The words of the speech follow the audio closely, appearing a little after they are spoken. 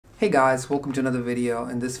Hey guys, welcome to another video.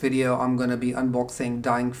 In this video I'm gonna be unboxing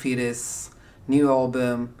Dying Fetus new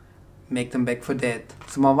album, Make Them Beg for Death.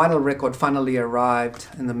 So my vinyl record finally arrived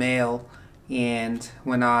in the mail, and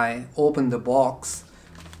when I opened the box,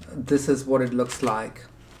 this is what it looks like.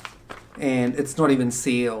 And it's not even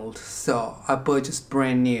sealed, so I purchased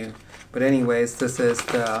brand new. But anyways, this is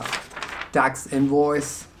the tax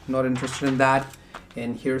invoice, not interested in that.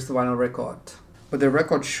 And here's the vinyl record. But the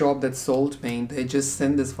record shop that sold me, they just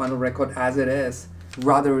send this vinyl record as it is,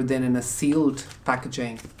 rather than in a sealed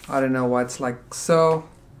packaging. I don't know why it's like so,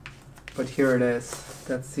 but here it is.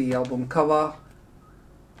 That's the album cover,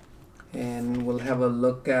 and we'll have a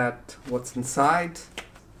look at what's inside.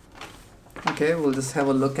 Okay, we'll just have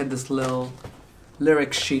a look at this little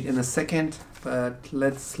lyric sheet in a second, but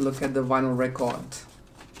let's look at the vinyl record.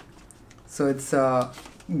 So it's a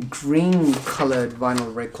green colored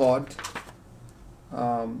vinyl record.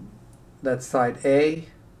 That's side A,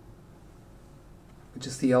 which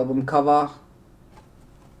is the album cover,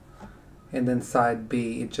 and then side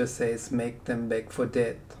B, it just says Make Them Beg for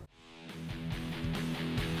Death.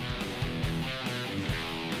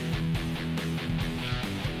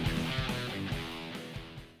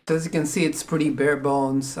 So as you can see, it's pretty bare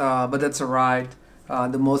bones, but that's alright.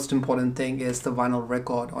 The most important thing is the vinyl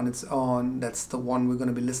record on its own. That's the one we're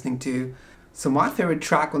going to be listening to. So my favorite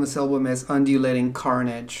track on this album is Undulating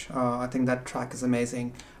Carnage. I think that track is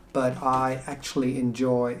amazing, but I actually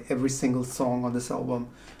enjoy every single song on this album.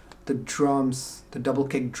 The drums, the double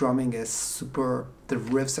kick drumming is super, the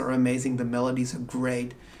riffs are amazing, the melodies are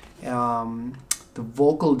great, the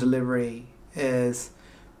vocal delivery is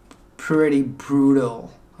pretty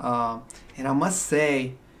brutal, and I must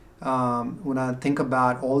say, when I think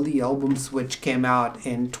about all the albums which came out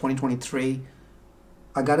in 2023,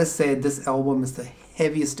 I gotta say this album is the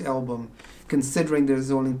heaviest album, considering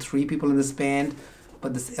there's only 3 people in this band,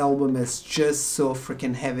 but this album is just so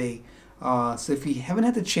freaking heavy. So if you haven't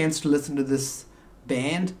had the chance to listen to this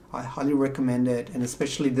band, I highly recommend it, and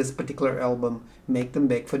especially this particular album, Make Them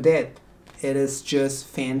Beg for Death. It is just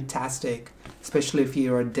fantastic, especially if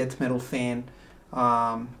you're a death metal fan,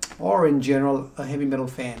 or in general a heavy metal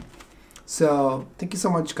fan. So thank you so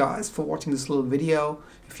much guys for watching this little video.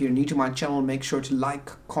 If you're new to my channel, make sure to like,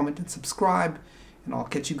 comment and subscribe, and I'll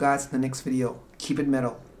catch you guys in the next video. Keep it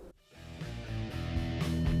metal.